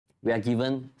we are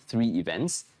given three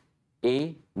events,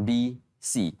 A, B,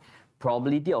 C.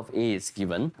 Probability of A is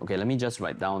given. Okay, let me just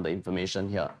write down the information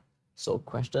here. So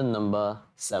question number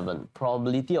 7,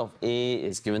 probability of A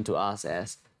is given to us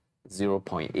as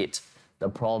 0.8. The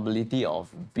probability of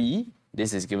B,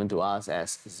 this is given to us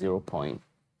as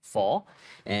 0.4.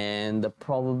 And the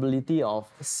probability of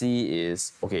C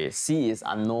is, okay, C is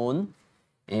unknown.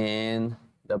 And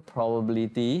the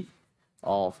probability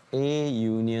of A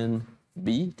union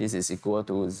B, this is equal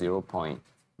to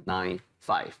 0.95.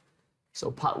 So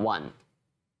part 1.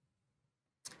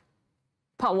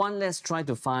 Part 1, let's try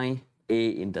to find A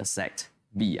intersect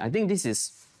B. I think this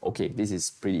is, okay, this is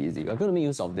pretty easy. We're going to make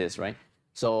use of this, right?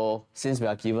 So since we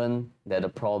are given that the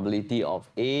probability of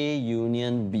A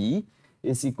union B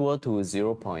is equal to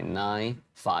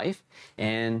 0.95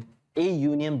 and A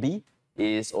union B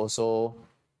is also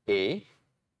A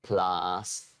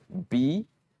plus B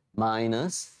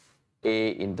minus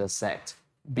A intersect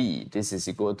B. This is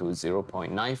equal to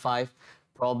 0.95.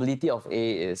 Probability of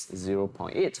A is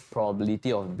 0.8.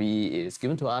 Probability of B is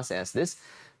given to us as this.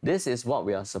 This is what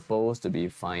we are supposed to be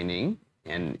finding,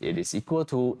 and it is equal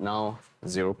to now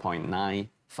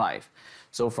 0.95.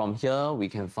 So from here, we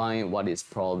can find what is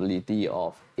probability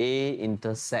of A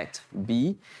intersect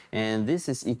B, and this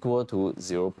is equal to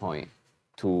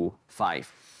 0.25.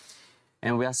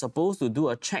 And we are supposed to do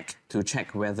a check to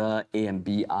check whether A and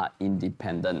B are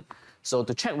independent. So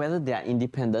to check whether they are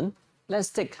independent,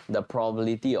 let's take the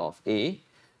probability of A,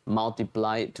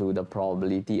 multiply it to the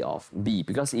probability of B.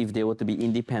 Because if they were to be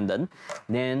independent,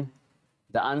 then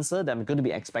the answer that I'm going to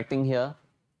be expecting here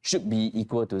should be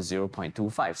equal to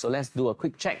 0.25. So let's do a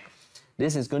quick check.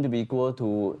 This is going to be equal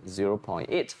to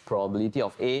 0.8, probability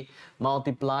of A,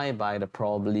 multiplied by the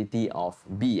probability of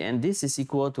B. And this is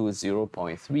equal to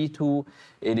 0.32.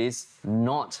 It is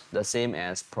not the same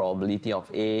as probability of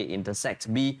A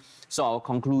intersect B. So our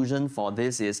conclusion for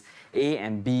this is A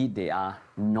and B, they are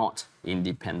not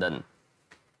independent.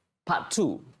 Part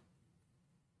 2.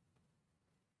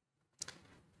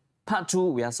 Part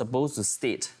 2, we are supposed to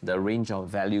state the range of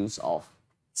values of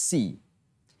C,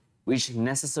 which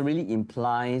necessarily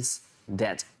implies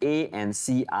that A and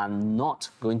C are not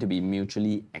going to be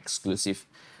mutually exclusive.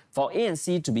 For A and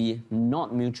C to be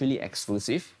not mutually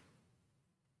exclusive,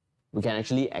 we can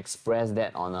actually express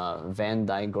that on a Venn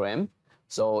diagram.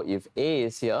 So if A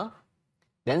is here,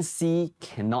 then C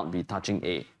cannot be touching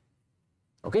A.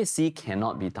 Okay, C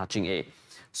cannot be touching A.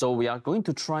 So we are going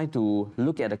to try to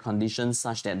look at the conditions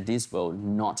such that this will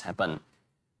not happen.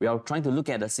 We are trying to look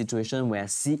at a situation where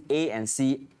A and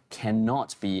C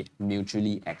cannot be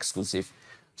mutually exclusive.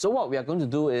 So what we are going to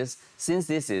do is, since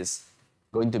this is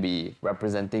going to be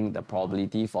representing the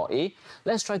probability for A,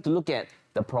 let's try to look at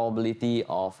the probability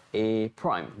of A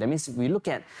prime. That means we look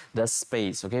at the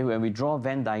space. Okay, when we draw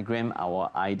Venn diagram,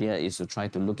 our idea is to try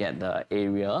to look at the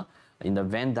area in the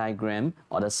Venn diagram,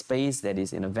 or the space that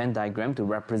is in a Venn diagram, to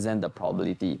represent the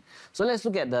probability. So let's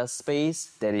look at the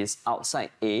space that is outside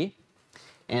A.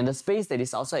 And the space that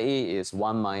is outside A is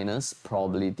 1 minus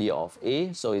probability of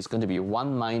A. So it's going to be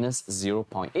 1 minus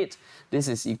 0.8. This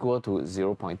is equal to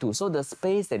 0.2. So the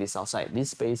space that is outside,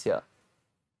 this space here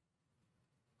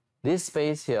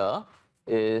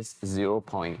is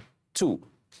 0.2.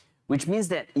 Which means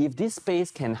that if this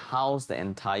space can house the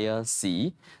entire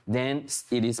C, then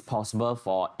it is possible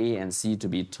for A and C to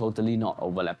be totally not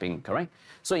overlapping, correct?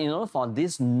 So in order for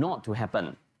this not to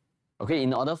happen, okay,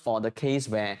 in order for the case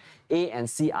where A and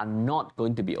C are not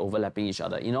going to be overlapping each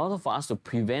other, in order for us to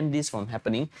prevent this from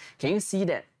happening, can you see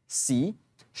that C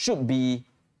should be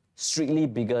strictly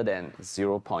bigger than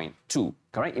 0.2,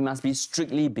 correct? It must be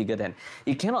strictly bigger than.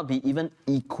 It cannot be even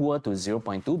equal to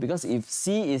 0.2, because if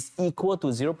C is equal to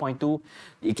 0.2,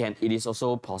 it is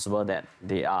also possible that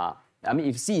they are, I mean,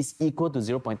 if C is equal to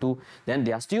 0.2, then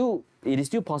it is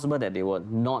still possible that they will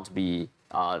not be,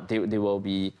 they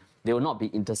will not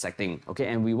be intersecting, okay?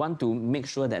 And we want to make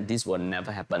sure that this will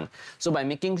never happen. So by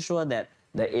making sure that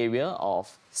the area of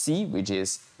C, which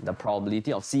is the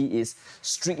probability of C, is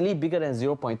strictly bigger than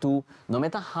 0.2, no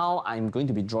matter how I'm going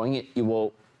to be drawing it, it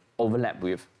will overlap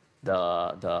with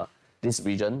this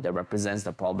region that represents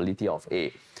the probability of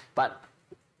A. But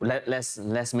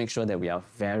let's make sure that we are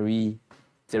very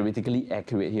theoretically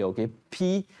accurate here, okay?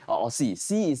 P or C.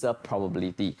 C is a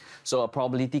probability. So a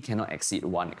probability cannot exceed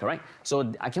 1, correct?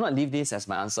 So I cannot leave this as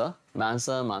my answer. My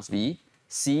answer must be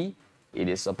C. It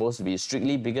is supposed to be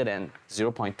strictly bigger than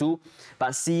 0.2,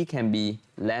 but C can be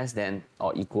less than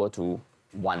or equal to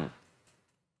 1.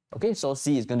 Okay, so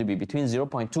C is going to be between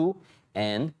 0.2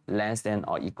 and less than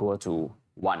or equal to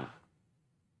 1.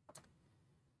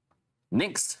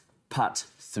 Next, part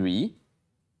 3.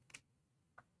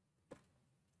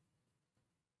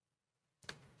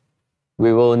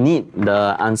 we will need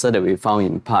the answer that we found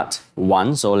in part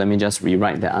 1. So let me just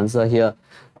rewrite the answer here.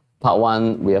 Part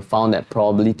 1, we have found that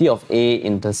probability of A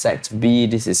intersects B,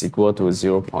 this is equal to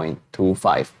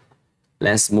 0.25.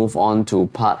 Let's move on to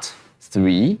part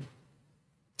 3.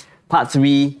 Part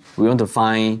 3, we want to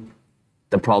find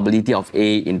the probability of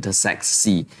A intersects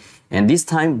C. And this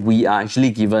time, we are actually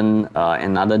given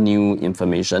another new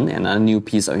information, another new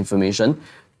piece of information.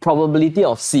 Probability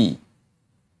of C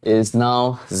is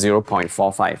now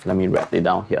 0.45. Let me write it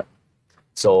down here.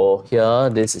 So here,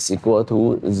 this is equal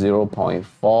to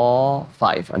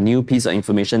 0.45, a new piece of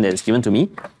information that is given to me.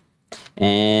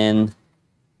 And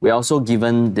we're also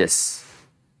given this.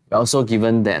 We're also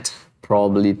given that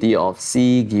probability of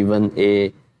C given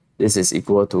A, this is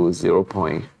equal to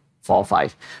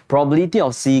 0.45. Probability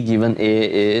of C given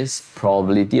A is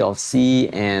probability of C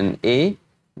and A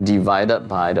divided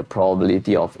by the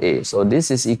probability of A. So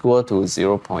this is equal to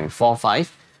 0.45.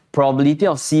 Probability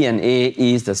of C and A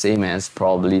is the same as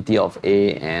probability of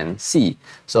A and C.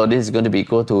 So this is going to be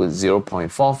equal to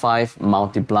 0.45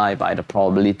 multiplied by the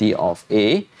probability of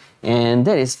A, and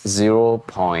that is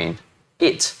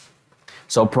 0.8.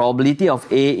 So probability of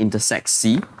A intersects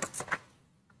C,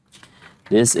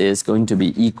 this is going to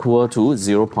be equal to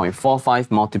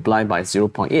 0.45 multiplied by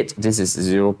 0.8. This is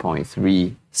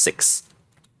 0.36.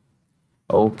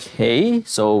 Okay,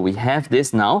 so we have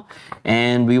this now,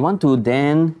 and we want to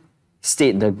then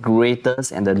state the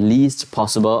greatest and the least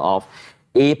possible of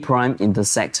A prime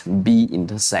intersect B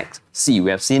intersect C.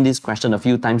 We have seen this question a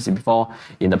few times before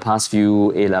in the past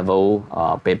few A-level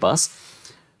papers.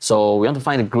 So we want to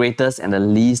find the greatest and the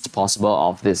least possible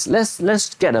of this.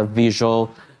 Let's get a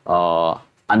visual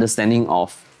understanding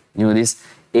of this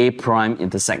A prime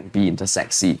intersect B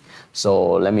intersect C.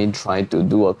 So let me try to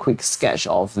do a quick sketch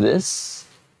of this.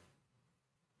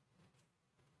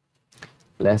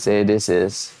 Let's say this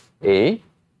is A.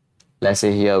 Let's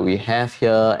say here we have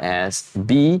here as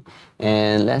B,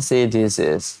 and let's say this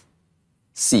is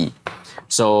C.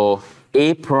 So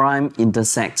A prime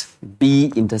intersect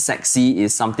B intersect C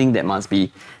is something that must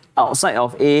be outside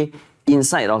of A,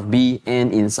 inside of B,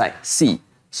 and inside C.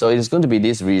 So it is going to be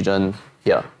this region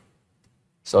here.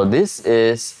 So this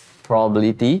is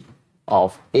probability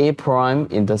of A prime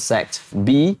intersect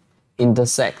B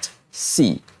intersect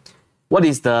C. What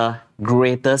is the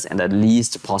greatest and the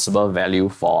least possible value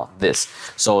for this?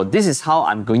 So this is how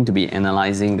I'm going to be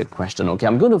analyzing the question. Okay,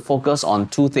 I'm going to focus on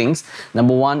two things.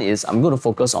 Number one is I'm going to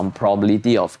focus on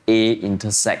probability of A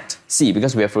intersect C,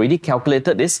 because we have already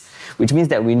calculated this, which means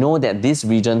that we know that this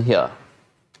region here,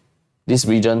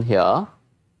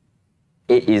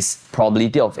 it is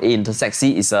probability of A intersect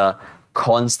C is a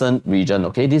constant region.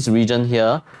 Okay, this region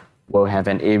here will have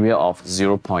an area of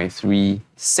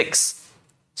 0.36.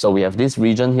 So we have this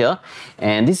region here,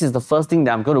 and this is the first thing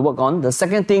that I'm going to work on. The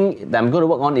second thing that I'm going to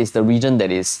work on is the region that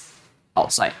is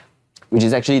outside, which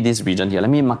is actually this region here.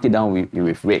 Let me mark it down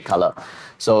with red color.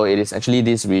 So it is actually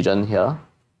this region here,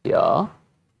 here.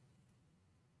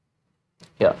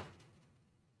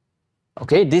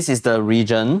 Okay, this is the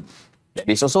region that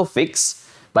is also fixed,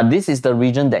 but this is the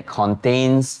region that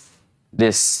contains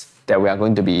this that we are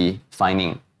going to be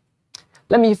finding.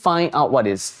 Let me find out what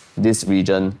is this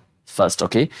region first,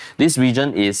 okay? This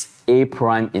region is A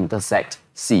prime intersect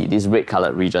C, this red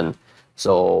colored region.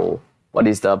 So what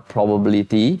is the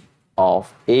probability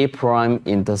of A prime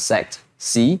intersect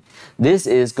C? This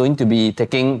is going to be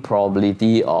taking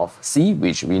probability of C,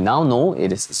 which we now know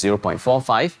it is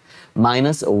 0.45,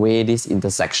 minus away this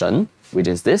intersection, which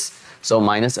is this. So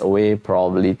minus away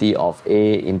probability of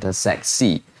A intersect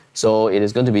C. So it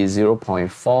is going to be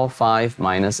 0.45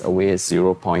 minus away is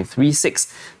 0.36.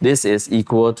 This is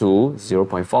equal to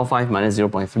 0.45 minus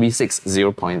 0.36,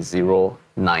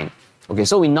 0.09. Okay,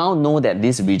 so we now know that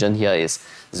this region here is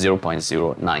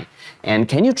 0.09. And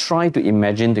can you try to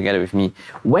imagine together with me,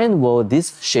 when will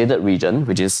this shaded region,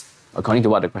 which is according to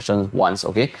what the question wants,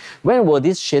 okay, when will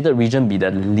this shaded region be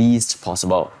the least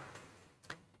possible?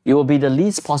 It will be the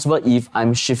least possible if I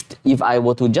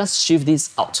were to just shift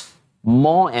this out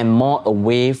more and more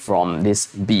away from this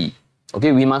B.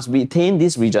 Okay, we must retain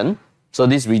this region. So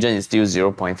this region is still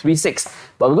 0.36,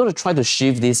 but we're going to try to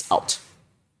shift this out.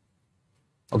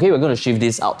 Okay, we're going to shift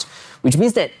this out, which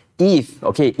means that if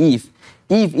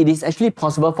it is actually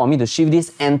possible for me to shift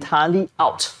this entirely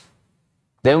out,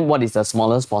 then what is the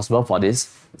smallest possible for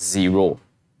this? 0,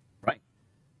 right?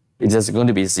 It's just going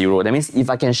to be 0. That means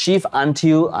if I can shift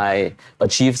until I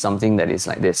achieve something that is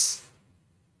like this.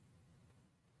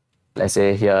 Let's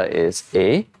say here is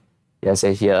A, let's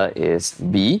say here is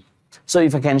B. So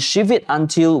if I can shift it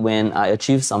until when I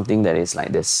achieve something that is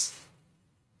like this.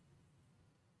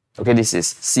 Okay, this is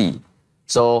C.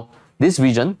 So this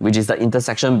region, which is the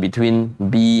intersection between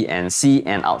B and C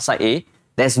and outside A,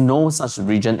 there's no such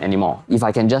region anymore if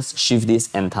I can just shift this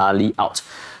entirely out.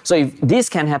 So if this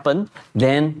can happen,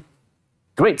 then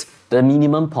great, the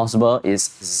minimum possible is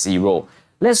 0.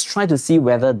 Let's try to see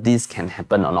whether this can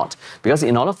happen or not. Because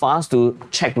in order for us to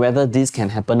check whether this can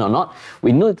happen or not,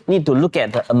 we need to look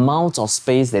at the amount of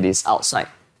space that is outside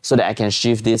so that I can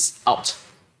shift this out.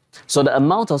 So the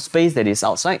amount of space that is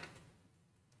outside,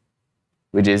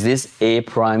 which is this A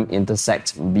prime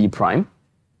intersect B prime,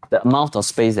 the amount of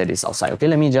space that is outside. Okay,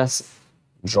 let me just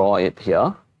draw it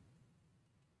here.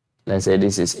 Let's say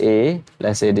this is A,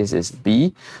 let's say this is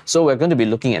B. So we're going to be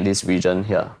looking at this region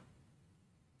here.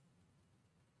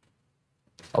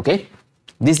 Okay,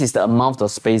 this is the amount of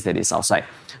space that is outside.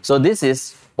 So this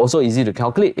is also easy to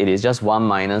calculate. It is just 1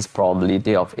 minus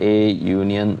probability of A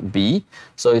union B.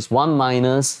 So it's 1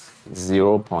 minus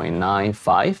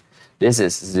 0.95. This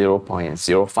is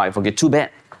 0.05. Okay, too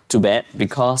bad,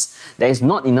 because there is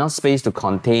not enough space to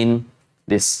contain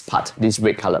this part, this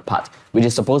red colored part, which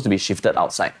is supposed to be shifted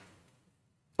outside.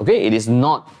 Okay, it is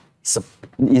not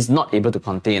able to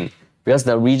contain, because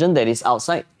the region that is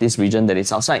outside, this region that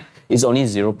is outside, is only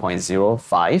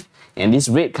 0.05, and this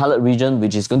red colored region,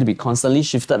 which is going to be constantly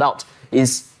shifted out,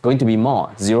 is going to be more,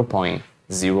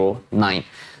 0.09.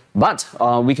 But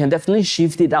we can definitely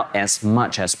shift it out as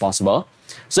much as possible.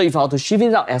 So if I were to shift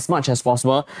it out as much as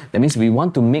possible, that means we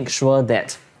want to make sure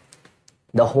that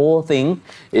the whole thing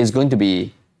is going to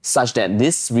be such that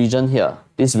this region here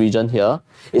is going to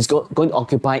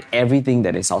occupy everything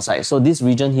that is outside. So this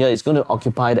region here is going to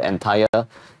occupy the entire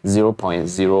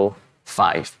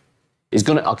 0.05. It's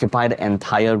going to occupy the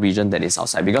entire region that is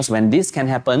outside, because when this can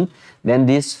happen, then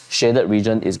this shaded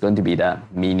region is going to be the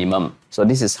minimum. So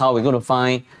this is how we're going to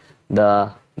find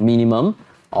the minimum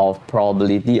of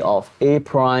probability of A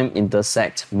prime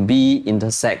intersect B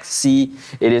intersect C.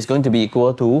 It is going to be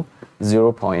equal to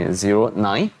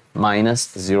 0.09 minus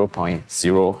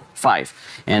 0.05,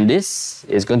 and this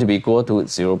is going to be equal to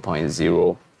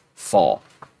 0.04.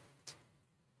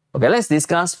 Okay, let's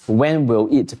discuss when will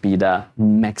it be the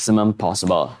maximum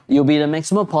possible. It will be the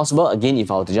maximum possible again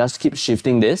if I were to just keep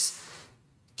shifting this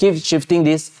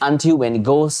until when it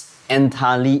goes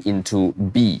entirely into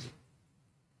B.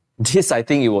 This, I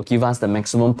think, it will give us the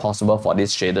maximum possible for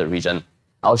this shaded region.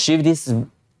 I'll shift this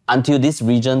until this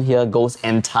region here goes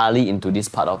entirely into this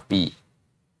part of B.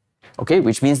 Okay,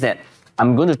 which means that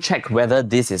I'm going to check whether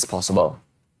this is possible.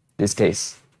 This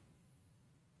case.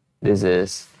 This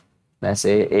is, let's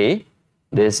say, A.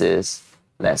 This is,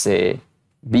 let's say,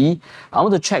 B. I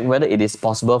want to check whether it is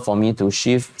possible for me to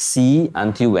shift C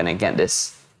until when I get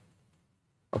this.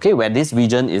 Okay, where this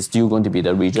region is still going to be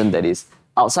the region that is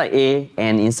outside A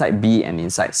and inside B and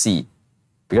inside C.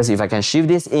 Because if I can shift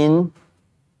this in,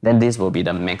 then this will be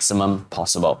the maximum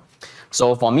possible.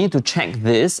 So for me to check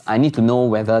this, I need to know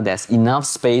whether there's enough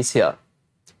space here.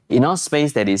 Enough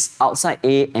space that is outside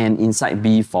A and inside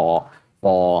B for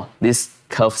this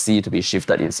curve C to be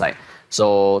shifted inside.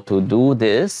 So to do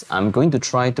this, I'm going to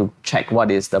try to check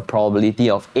what is the probability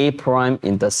of A prime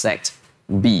intersect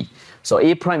B. So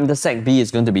A prime intersect B is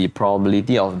going to be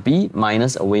probability of B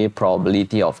minus away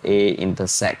probability of A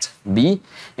intersect B.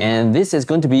 And this is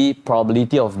going to be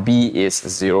probability of B is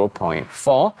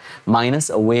 0.4 minus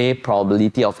away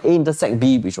probability of A intersect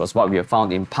B, which was what we have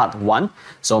found in part 1.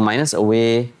 So minus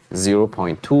away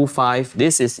 0.25.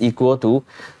 This is equal to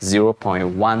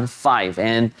 0.15.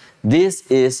 And this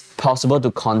is possible to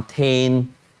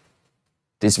contain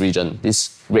this region,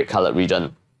 this red colored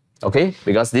region. Okay,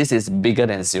 because this is bigger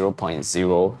than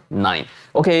 0.09.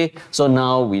 Okay, so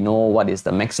now we know what is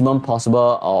the maximum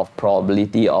possible of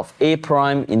probability of A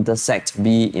prime intersect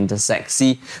B intersect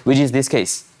C, which is this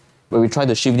case, where we try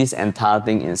to shift this entire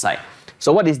thing inside.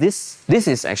 So what is this? This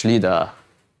is actually the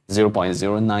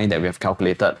 0.09 that we have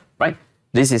calculated, right?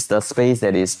 This is the space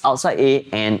that is outside A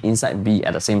and inside B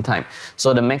at the same time.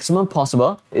 So the maximum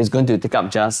possible is going to take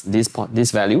up just this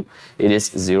value. It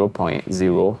is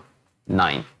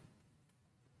 0.09.